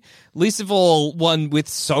company. Least of all, one with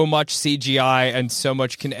so much CGI and so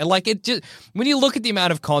much it just when you look at the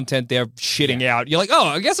amount of content they're shitting out, you're like, oh,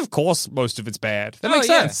 I guess of course most of it's bad. That makes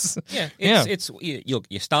sense. Yeah,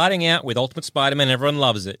 you're starting out with Ultimate Spider-Man, everyone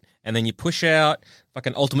loves it, and then you push out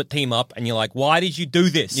fucking Ultimate Team Up, and you're like, why did you do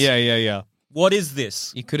this? Yeah. What is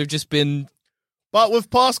this? You could have just been. But we've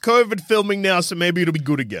passed COVID filming now, so maybe it'll be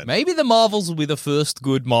good again. Maybe the Marvels will be the first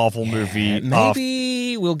good Marvel movie.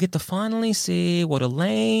 Maybe we'll get to finally see what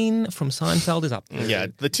Elaine from Seinfeld is up to. Yeah,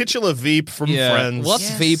 the titular Veep from Friends. What's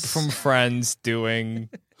Veep from Friends doing?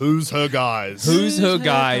 Who's her guys? Who's her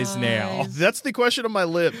guys now? That's the question on my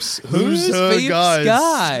lips. Who's her Veep's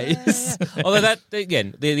guys? Although that,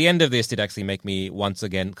 again, the end of this did actually make me once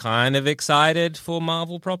again kind of excited for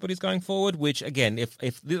Marvel properties going forward, which, again, if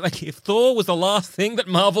Thor was the last thing that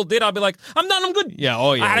Marvel did, I'd be like, I'm done, I'm good. Yeah,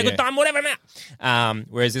 I had a good time, whatever now.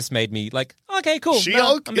 Whereas this made me like, okay, cool.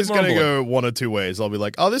 She-Hulk is going to go one or two ways. I'll be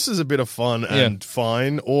like, oh, this is a bit of fun and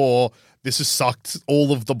fine, or this has sucked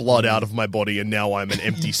all of the blood out of my body and now I'm an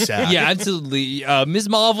empty sack. Yeah, absolutely. Ms.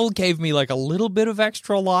 Marvel gave me like a little bit of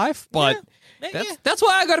extra life, but that's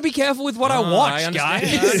why I got to be careful with what I watch,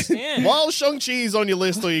 guys. While Shang-Chi's on your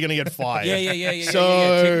list, or you're going to get fired. Yeah.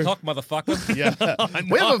 So, TikTok, motherfucker. Yeah.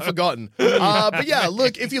 We haven't forgotten. But yeah,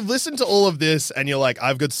 look, if you've listened to all of this and you're like,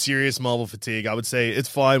 I've got serious Marvel fatigue, I would say it's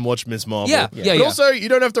fine, watch Ms. Marvel. Yeah. But also, you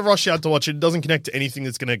don't have to rush out to watch it. It doesn't connect to anything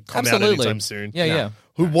that's going to come out anytime soon. Yeah.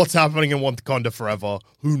 What's happening in Wakanda forever?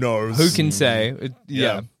 Who knows? Who can say?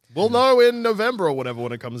 Yeah. We'll know in November or whatever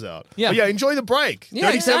when it comes out. Yeah. But yeah, enjoy the break.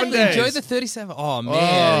 Yeah, 37 exactly. days. Enjoy the 37. Oh,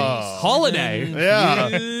 man. Holiday. Yeah.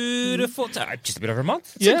 Beautiful time. Just a bit over a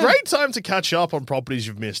month. It's a great time to catch up on properties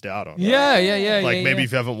you've missed out on. Yeah. Like maybe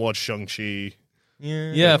if you haven't watched Shang-Chi.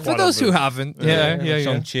 Yeah, for those who haven't. Yeah.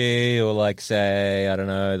 Shang-Chi, or like, say, I don't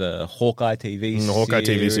know, the Hawkeye TV series. The Hawkeye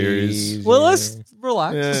TV series. Well, let's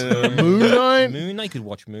relax. Moon Knight. Moon Knight, you could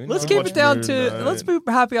watch Moon Knight. Let's keep it down to. Let's be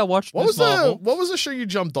happy I watched What Ms. Marvel. what was the show you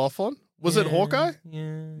jumped off on? Was it Hawkeye?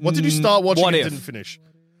 Yeah. What did you start watching What and If? didn't finish?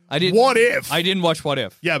 I didn't. What If? I didn't watch What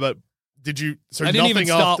If. Yeah, but did you? So I didn't nothing even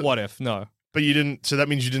start after, What If. No. But you didn't. So that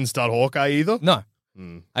means you didn't start Hawkeye either. No.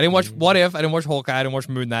 I didn't watch What If. I didn't watch Hawkeye. I didn't watch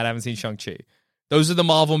Moon Knight. I haven't seen Shang-Chi. Those are the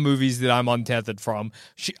Marvel movies that I'm untethered from.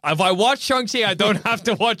 If I watch Shang-Chi, I don't have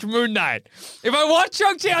to watch Moon Knight. If I watch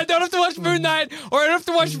Shang-Chi, I don't have to watch Moon Knight, or I don't have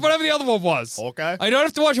to watch whatever the other one was. Hawkeye? I don't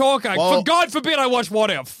have to watch Hawkeye. Well, For God forbid I watch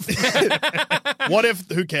What If. What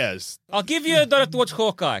If? Who cares? I'll give you a don't have to watch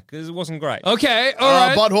Hawkeye, because it wasn't great. Okay, all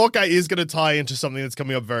right. But Hawkeye is going to tie into something that's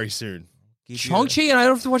coming up very soon. Shang-Chi, and I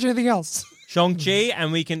don't have to watch anything else. Shang-Chi,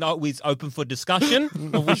 and we can always open for discussion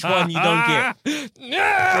of which one you don't get.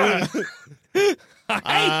 I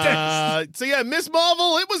hate this. So yeah, Ms.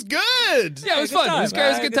 Marvel, it was good. Yeah, it was fun. It was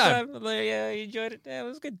a good time. Yeah, you enjoyed it. Yeah, it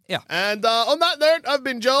was good. Yeah. And on that note, I've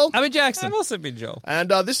been Joel. I'm in Jackson. I've also been Joel. And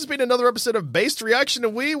this has been another episode of Based Reaction,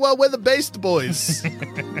 and we're the Based Boys.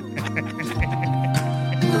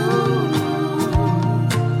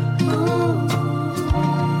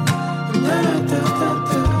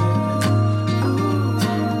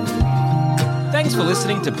 Thanks for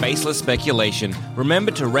listening to Baseless Speculation. Remember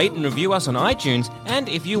to rate and review us on iTunes, and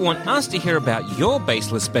if you want us to hear about your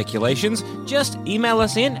baseless speculations, just email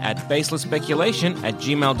us in at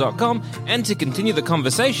baselessspeculation@gmail.com, and to continue the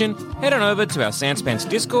conversation, head on over to our Sanspants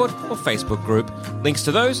Discord or Facebook group. Links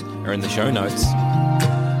to those are in the show notes.